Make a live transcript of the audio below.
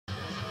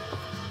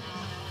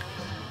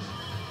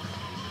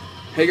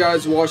Hey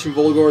guys, watching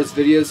Volgor's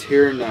videos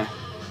here in my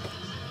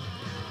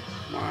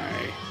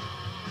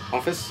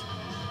office.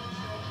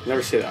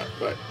 Never say that,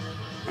 but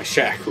my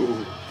shack.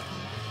 Ooh.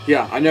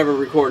 Yeah, I never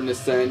record in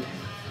this end,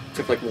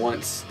 except like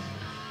once.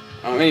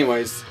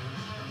 Anyways,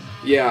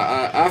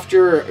 yeah,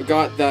 after I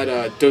got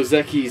that Dos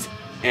Equis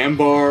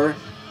Ambar,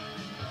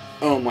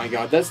 oh my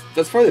god, that's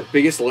probably the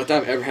biggest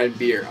letdown I've ever had in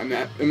beer. I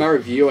mean, in my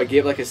review, I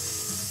gave like a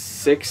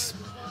 6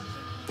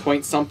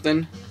 point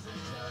something,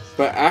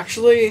 but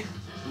actually,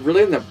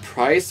 really in the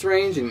price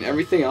range and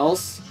everything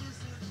else,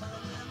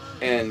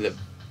 and the,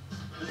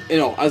 you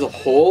know, as a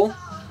whole,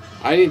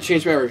 I didn't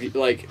change my review.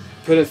 Like,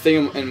 put a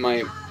thing in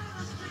my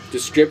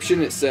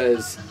description. It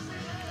says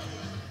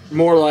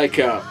more like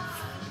a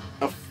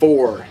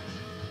 4.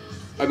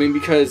 I mean,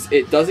 because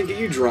it doesn't get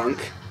you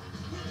drunk.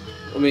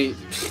 I mean,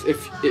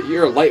 if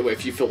you're a lightweight,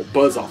 if you feel a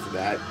buzz off of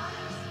that.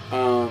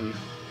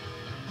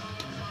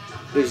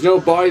 There's no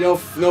body, no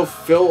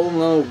fill,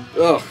 no.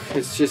 Ugh,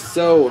 it's just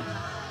so.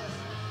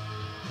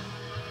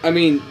 I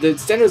mean, the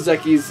standard Dos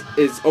Equis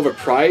is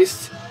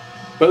overpriced,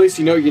 but at least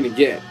you know what you're gonna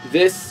get.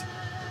 This,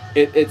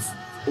 it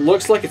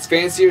looks like it's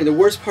fancier, and the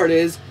worst part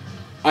is,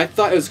 I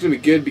thought it was gonna be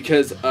good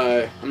because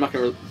I'm not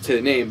gonna say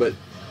the name, but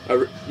a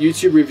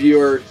YouTube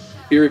reviewer,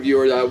 beer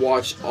reviewer that I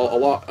watch a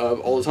lot of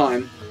all the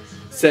time,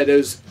 said it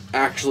was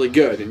actually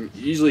good. And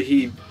usually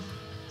he,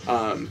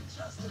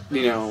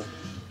 you know,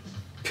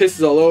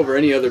 pisses all over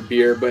any other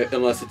beer, but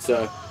unless it's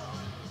a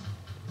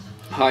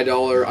high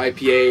dollar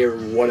IPA or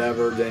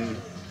whatever, then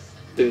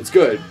it's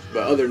good.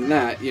 But other than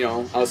that, you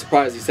know, I was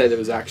surprised he said it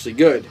was actually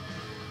good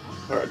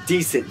or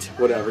decent,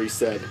 whatever he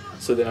said.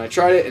 So then I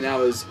tried it, and I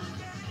was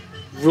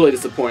really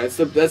disappointed.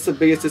 That's the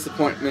biggest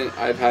disappointment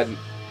I've had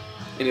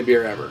in a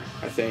beer ever,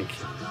 I think.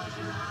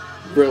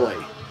 Really,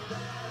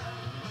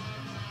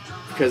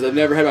 because I've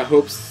never had my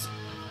hopes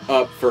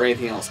up for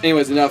anything else.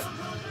 Anyways, enough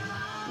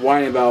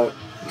whining about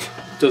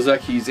Dos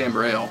Equis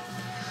Amber Ale.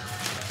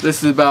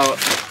 This is about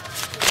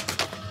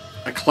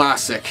a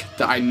classic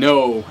that I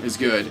know is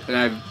good,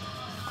 and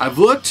I've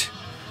looked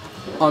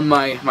on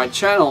my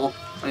channel.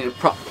 I need to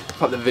prop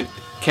the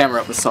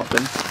camera up with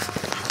something.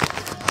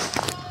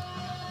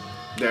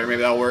 There,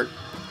 maybe that'll work.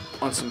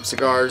 On some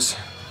cigars,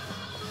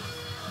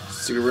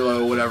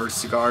 cigarillo, whatever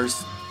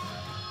cigars.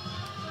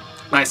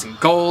 Nice and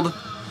cold.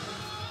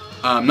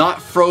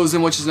 Not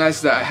frozen, which is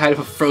nice. That I had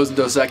a frozen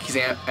Dos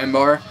Equis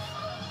Ambar.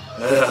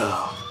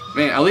 Ugh.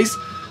 Man, at least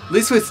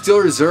with Steel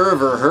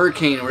Reserve or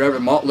Hurricane or whatever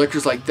malt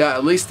liquors like that,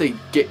 at least they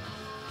get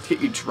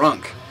you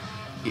drunk.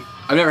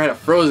 I've never had a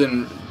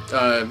frozen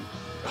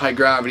high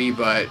gravity,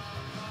 but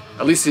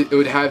at least it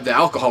would have the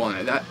alcohol in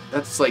it.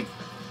 That's like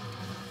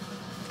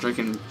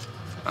drinking.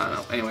 I don't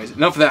know. Anyways,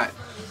 enough of that.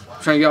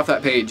 I'm trying to get off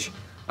that page.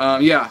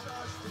 Yeah,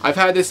 I've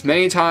had this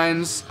many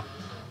times.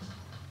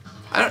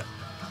 I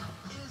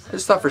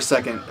just thought for a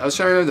second. I was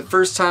trying to remember the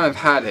first time I've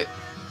had it.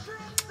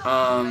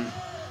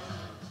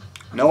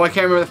 No, I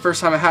can't remember the first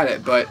time I had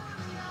it, but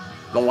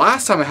the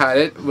last time I had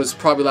it was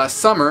probably last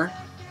summer.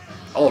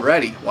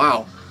 Already,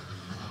 wow.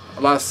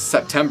 Last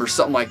September,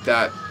 something like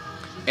that.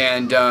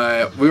 And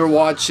we were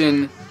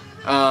watching.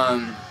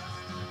 Oh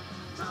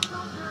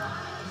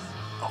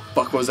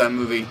fuck, what was that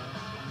movie?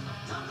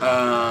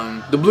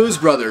 The Blues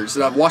Brothers.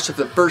 And I've watched it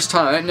for the first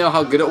time. I didn't know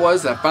how good it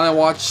was, and I finally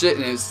watched it,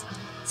 and it's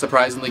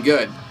surprisingly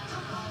good.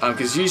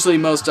 Because usually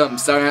most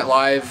Saturday Night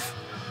Live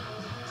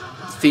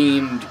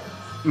themed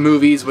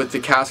movies with the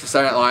cast for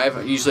Saturday Night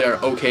Live usually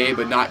are okay,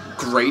 but not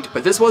great.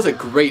 But this was a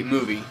great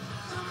movie.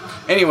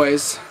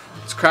 Anyways,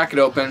 let's crack it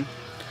open.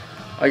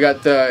 I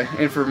got the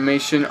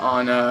information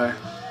on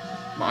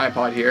my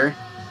iPod here.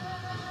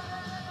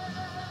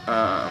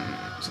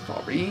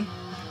 Safari.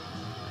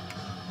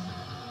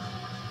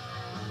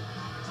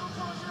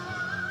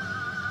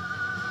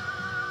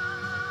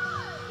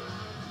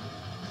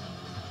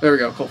 There we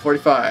go, Colt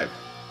 45.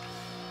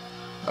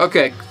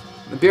 Okay,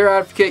 the Beer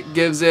Advocate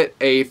gives it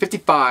a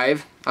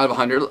 55 out of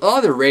 100. A lot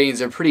of the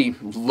ratings are pretty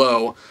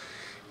low,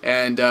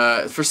 and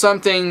for some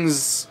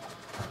things,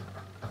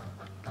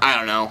 I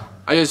don't know.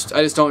 I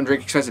just don't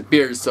drink expensive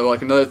beers, so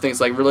like another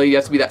thing's like really you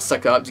have to be that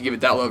suck up to give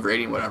it that low of a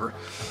rating, whatever.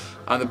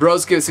 The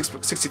Bros give it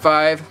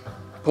 65,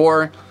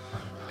 poor,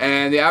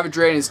 and the average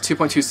rating is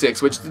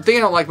 2.26. Which the thing I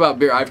don't like about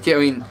Beer Advocate, I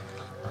mean,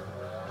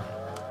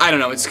 I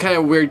don't know, it's kind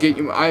of weird.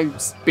 I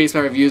base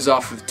my reviews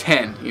off of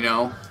 10, you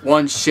know,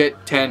 1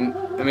 shit, 10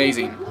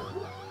 amazing.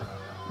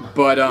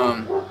 But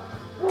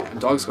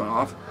dog's going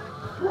off.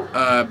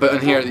 But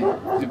in here,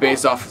 the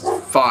base off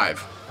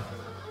 5.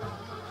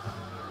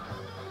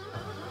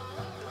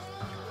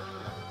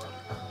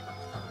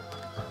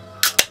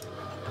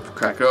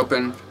 Crack it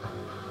open.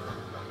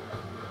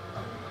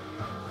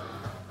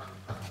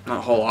 Not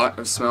a whole lot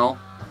of smell.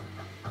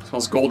 It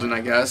smells golden,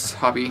 I guess.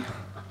 Hoppy.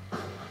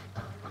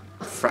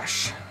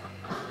 Fresh.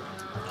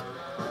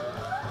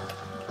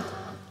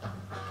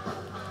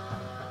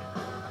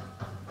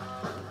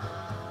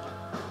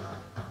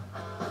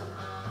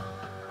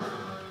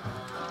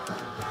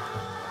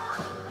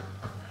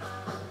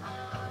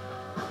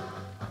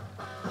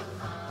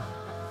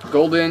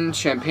 Golden,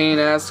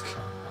 champagne-esque.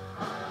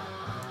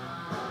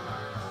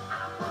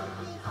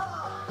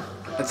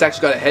 It's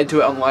actually got a head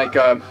to it, unlike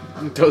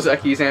Dos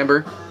Equis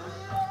Amber.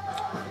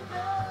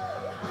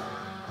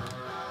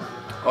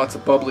 Lots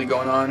of bubbly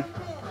going on.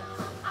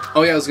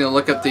 Oh yeah, I was gonna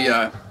look up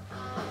the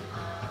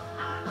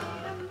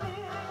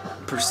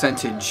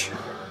percentage.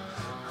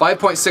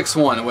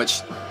 5.61,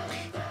 which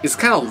is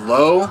kind of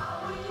low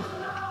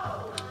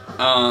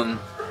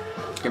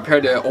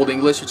compared to Old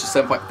English, which is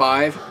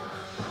 7.5.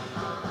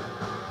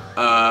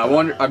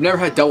 I've never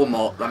had double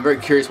malt. I'm very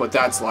curious what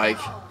that's like.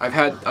 I've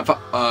had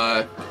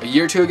a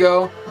year or two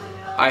ago.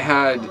 I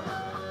had,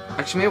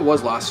 actually maybe it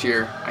was last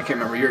year. I can't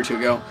remember, a year or two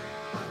ago.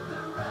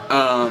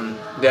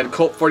 They had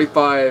Colt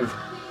 45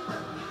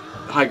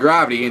 high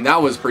gravity, and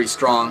that was pretty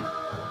strong.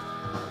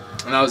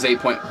 And that was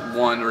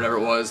 8.1 or whatever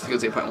it was. I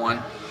think it was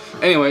 8.1.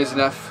 Anyways,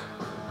 enough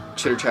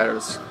chitter chatter.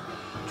 Let's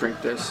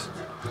drink this.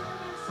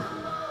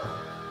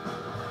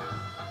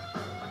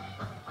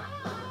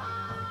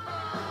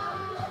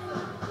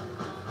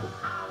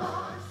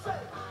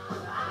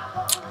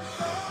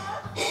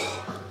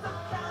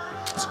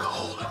 It's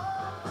cold.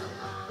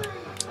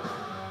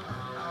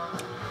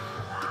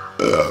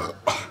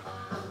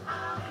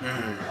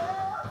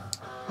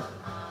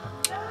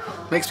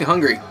 Makes me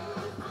hungry.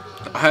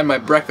 I had my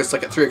breakfast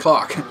like at 3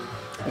 o'clock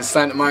and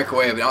slammed the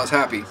microwave and I was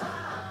happy.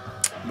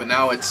 But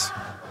now it's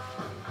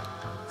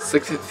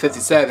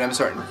 6:57. I'm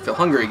starting to feel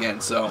hungry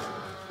again, so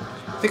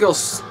I think I'll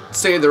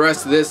save the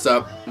rest of this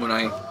up when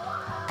I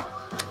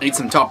eat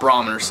some top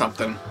ramen or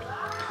something.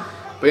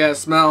 But yeah,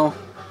 smells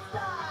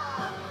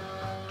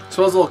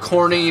a little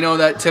corny, you know,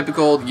 that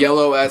typical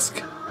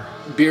yellow-esque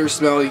beer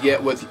smell you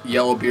get with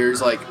yellow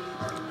beers like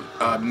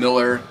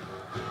Miller.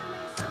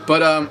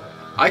 But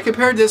I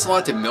compared this a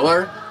lot to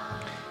Miller,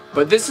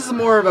 but this is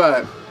more of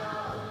a,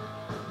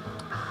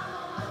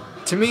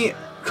 to me,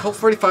 Colt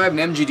 45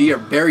 and MGD are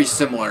very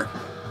similar,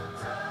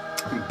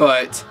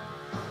 but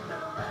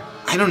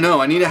I don't know,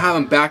 I need to have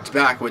them back to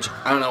back, which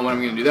I don't know when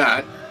I'm going to do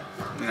that,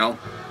 you know.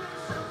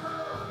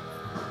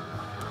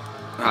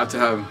 I have to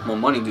have more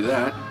money to do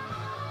that.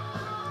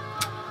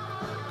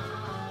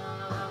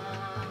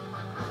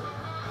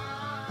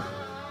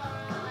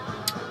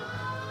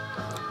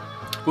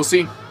 We'll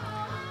see.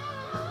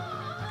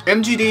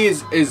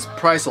 MGD is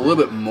priced a little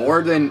bit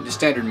more than the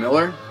standard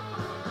Miller,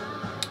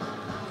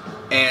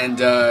 and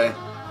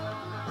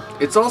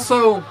it's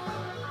also,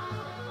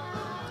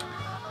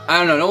 I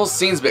don't know, it almost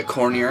seems a bit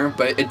cornier,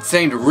 but it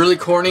seemed really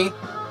corny.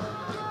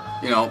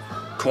 You know,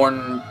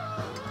 corn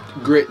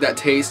grit, that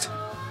taste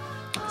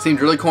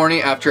seemed really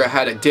corny after I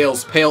had a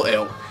Dale's Pale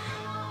Ale,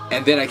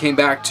 and then I came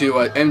back to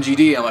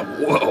MGD and I'm like,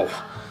 whoa,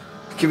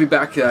 give me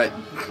back that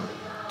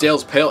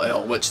Dale's Pale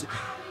Ale, which,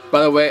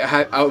 by the way,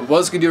 I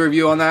was going to do a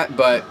review on that,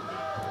 but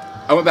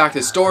I went back to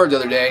the store the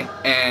other day,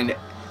 and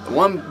the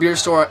one beer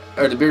store,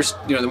 or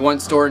the one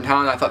store in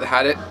town I thought that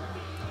had it,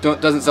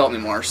 doesn't sell it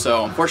anymore.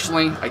 So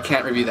unfortunately, I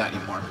can't review that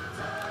anymore,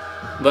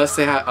 unless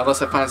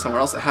I find somewhere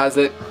else that has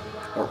it,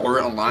 or order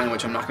it online,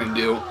 which I'm not going to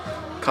do.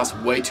 It costs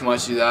way too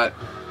much to do that.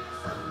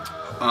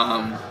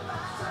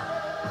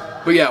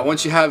 But yeah,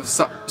 once you have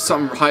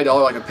something high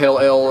dollar like a pale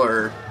ale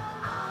or,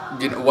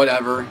 you know,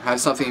 whatever,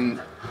 have something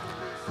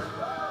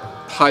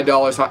high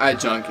dollar, it's not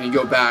adjunct, and you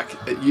go back,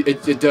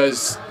 it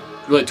does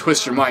really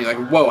twist your mind. You're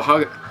like, whoa,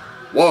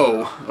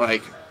 whoa,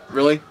 like,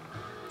 really?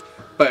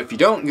 But if you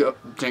don't go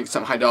drink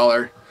something high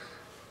dollar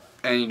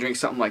and you drink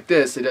something like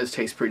this, it does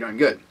taste pretty darn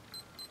good.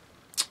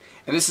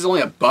 And this is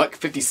only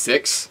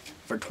 $1.56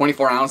 for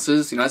 24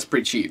 ounces. You know, that's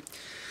pretty cheap.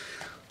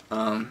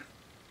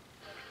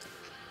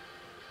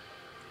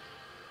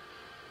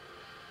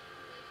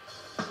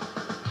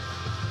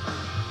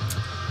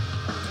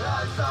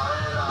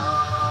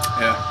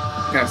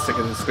 Yeah, kind of sick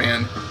of this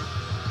band.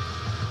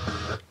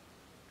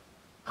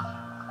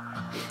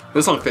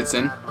 This one fits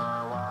in.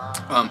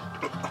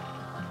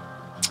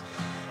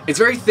 It's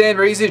very thin,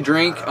 very easy to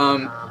drink.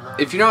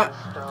 If you're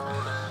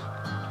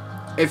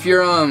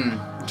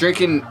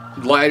drinking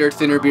lighter,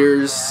 thinner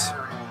beers,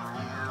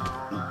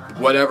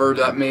 whatever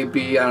that may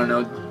be, I don't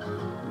know,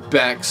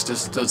 Beck's,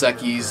 just Dos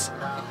Equis,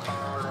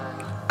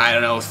 I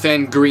don't know,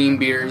 thin green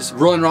beers.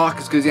 Rolling Rock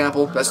is a good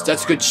example. That's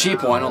a good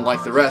cheap one,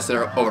 unlike the rest that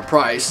are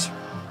overpriced.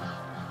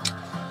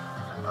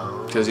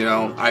 Because, you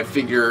know, I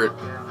figure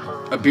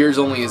a beer is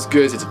only as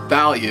good as its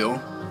value.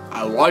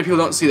 A lot of people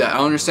don't see that. I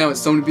don't understand what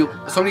so many people,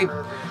 so many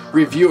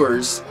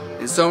reviewers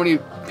and so many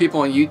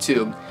people on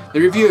YouTube, they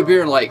review a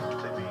beer and like,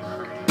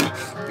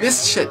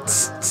 this shit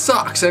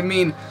sucks. I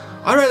mean,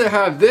 I'd rather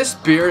have this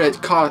beer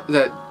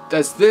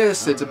that's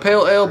this, it's a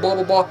pale ale, blah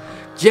blah blah.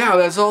 Yeah,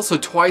 that's also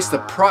twice the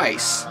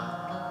price.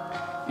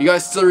 You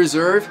guys still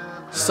reserve?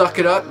 Suck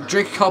it up,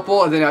 drink a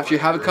couple, and then after you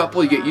have a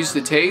couple, you get used to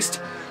the taste.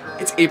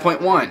 It's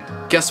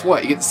 8.1. Guess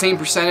what? You get the same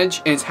percentage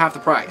and it's half the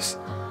price.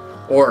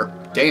 Or,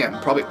 damn,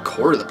 probably a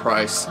quarter of the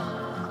price.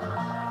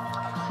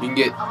 You can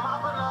get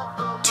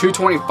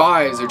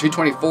 225s or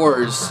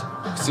 224s,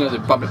 because you know they're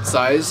bumping the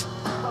size,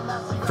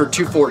 for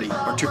 $2.40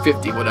 or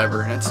 $2.50,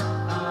 whatever. And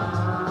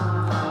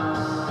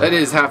that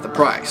is half the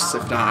price,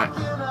 if not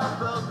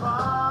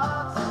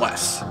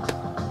less.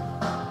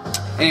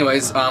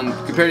 Anyways,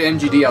 compared to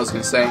MGD, I was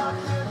gonna say,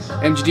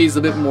 MGD is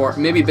a bit more,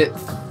 maybe a bit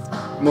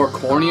more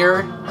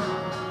cornier.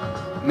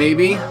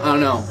 Maybe, I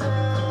don't know,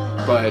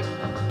 but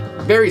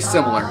very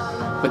similar.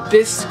 But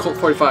this Colt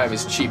 45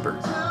 is cheaper.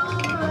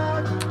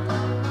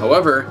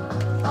 However,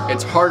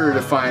 it's harder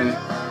to find.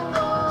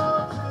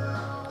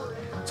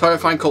 It's hard to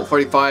find Colt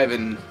 45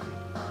 in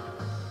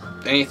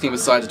anything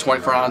besides a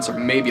 24 ounce or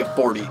maybe a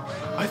 40.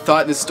 I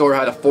thought this store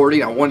had a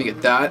 40. I wanted to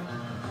get that,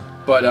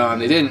 but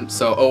they didn't.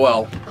 So oh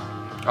well.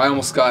 I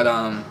almost got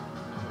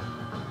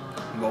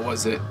what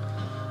was it?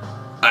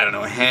 I don't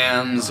know,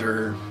 hams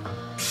or.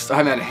 I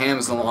haven't had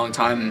hams in a long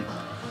time.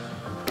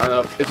 I don't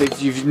know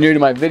if you're new to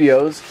my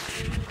videos.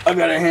 I've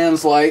got a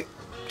hams light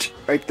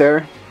right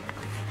there.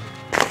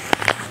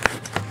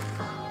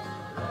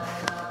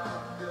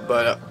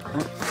 But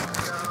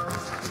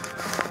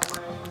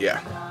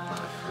yeah.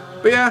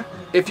 But yeah,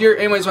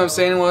 anyways, what I'm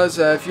saying was,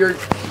 if you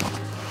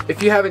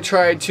haven't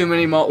tried too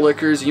many malt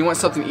liquors and you want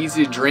something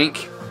easy to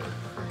drink,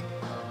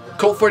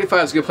 Colt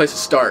 45 is a good place to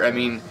start. I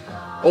mean,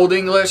 Old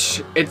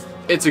English,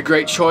 it's a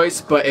great choice,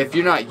 but if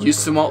you're not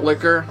used to malt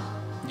liquor,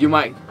 you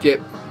might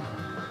get,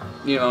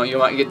 you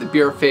might get the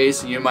beer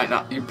face, and you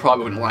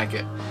probably wouldn't like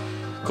it.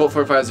 Colt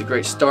 45 is a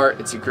great start.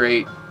 It's a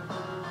great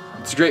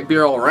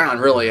beer all around,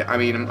 really. I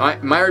mean,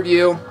 my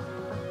review,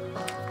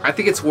 I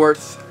think it's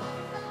worth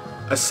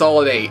a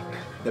solid 8.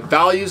 The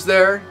value's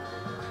there.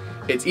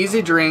 It's easy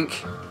to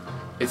drink.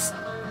 It's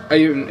got a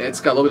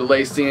little bit of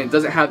lacing. It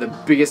doesn't have the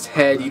biggest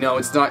head.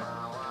 It's not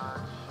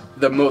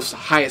the most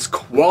highest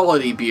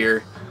quality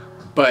beer,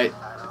 but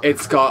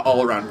it's got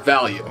all around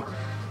value.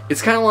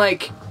 It's kind of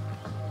like,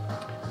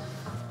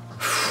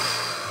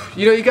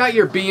 you got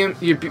your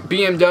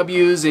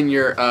BMWs and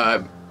your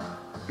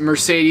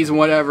Mercedes and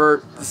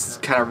whatever. This is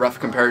kind of a rough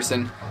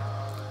comparison.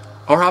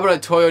 Or how about a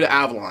Toyota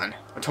Avalon?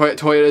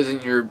 Toyotas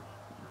and your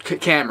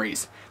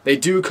Camrys. They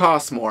do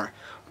cost more.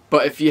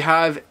 But if you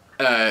have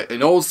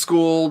an old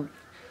school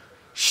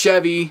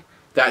Chevy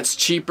that's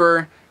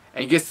cheaper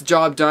and gets the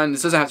job done,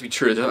 this doesn't have to be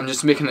true. I'm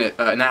just making an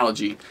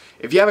analogy.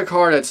 If you have a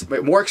car that's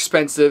more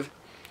expensive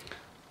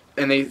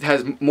and it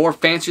has more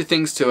fancy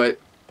things to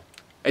it,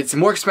 it's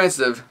more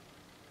expensive.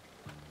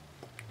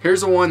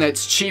 Here's the one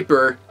that's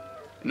cheaper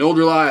and old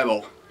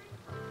reliable.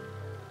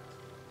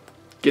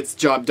 Gets the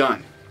job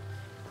done.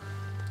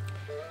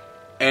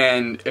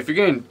 And if you're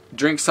going to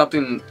drink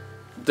something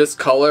this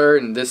color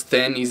and this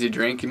thin, easy to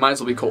drink, you might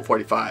as well be Colt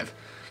 45.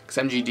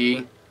 Because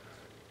MGD,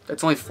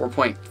 that's only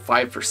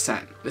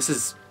 4.5%. This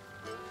is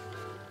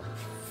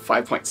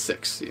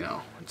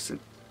 5.6, It's an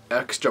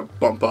extra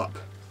bump up.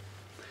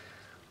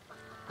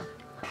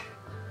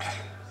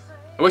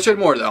 I wish I had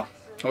more, though.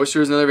 I wish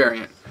there was another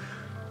variant.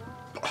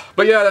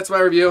 But yeah, that's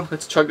my review.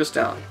 Let's chug this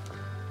down.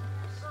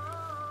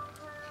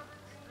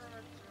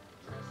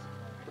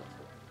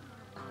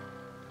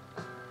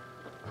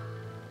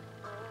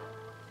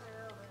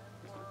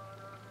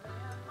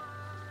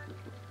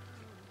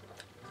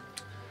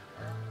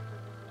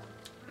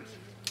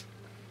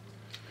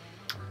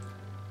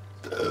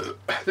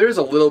 There's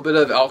a little bit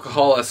of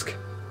alcoholic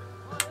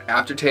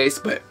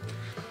aftertaste, but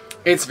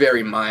it's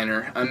very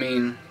minor. I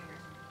mean,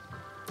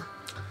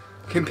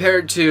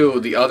 compared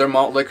to the other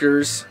malt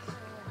liquors,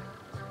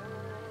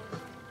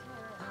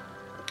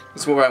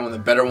 it's probably one of the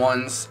better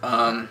ones.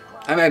 I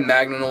haven't had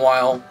Magnum in a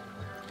while.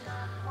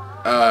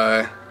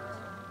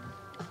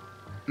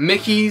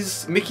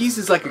 Mickey's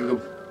is like a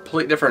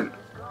complete different.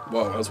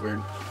 Whoa, that was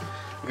weird.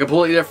 A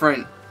completely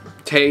different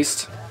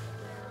taste.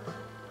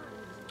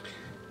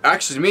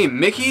 Actually, to me,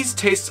 Mickey's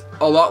tastes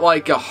a lot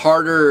like a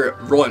harder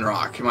Rolling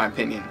Rock, in my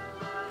opinion.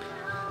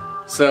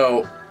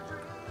 So,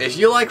 if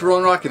you like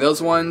Rolling Rock and those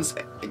ones,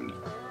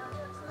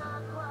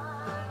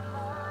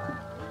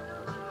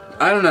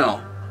 I don't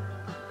know.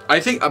 I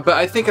think I'd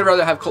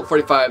rather have Colt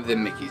 45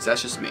 than Mickey's.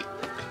 That's just me.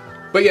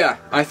 But yeah,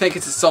 I think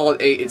it's a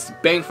solid 8. It's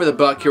bang for the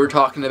buck here we're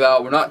talking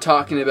about. We're not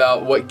talking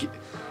about what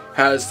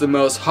has the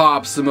most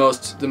hops, the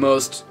most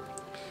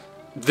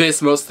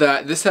this, most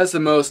that. This has the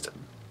most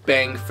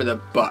bang for the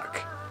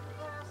buck.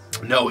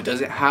 No, it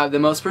doesn't have the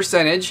most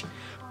percentage,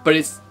 but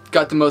it's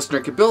got the most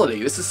drinkability.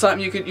 This is something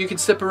you can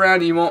sip around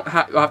and you won't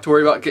have to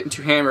worry about getting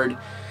too hammered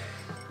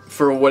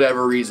for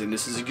whatever reason.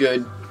 This is a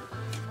good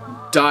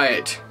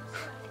diet,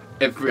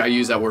 if I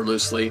use that word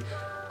loosely,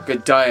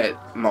 good diet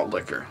malt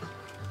liquor.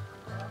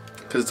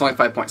 Because it's only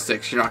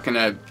 5.6. You're not going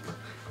to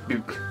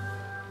be,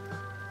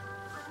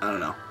 I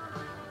don't know.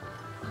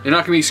 You're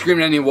not going to be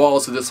screaming at any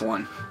walls with this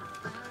one.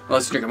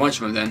 Unless you drink a bunch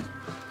of them then.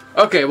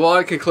 Okay, well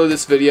I conclude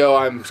this video.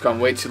 I'm gone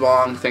way too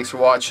long. Thanks for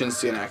watching.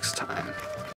 See you next time.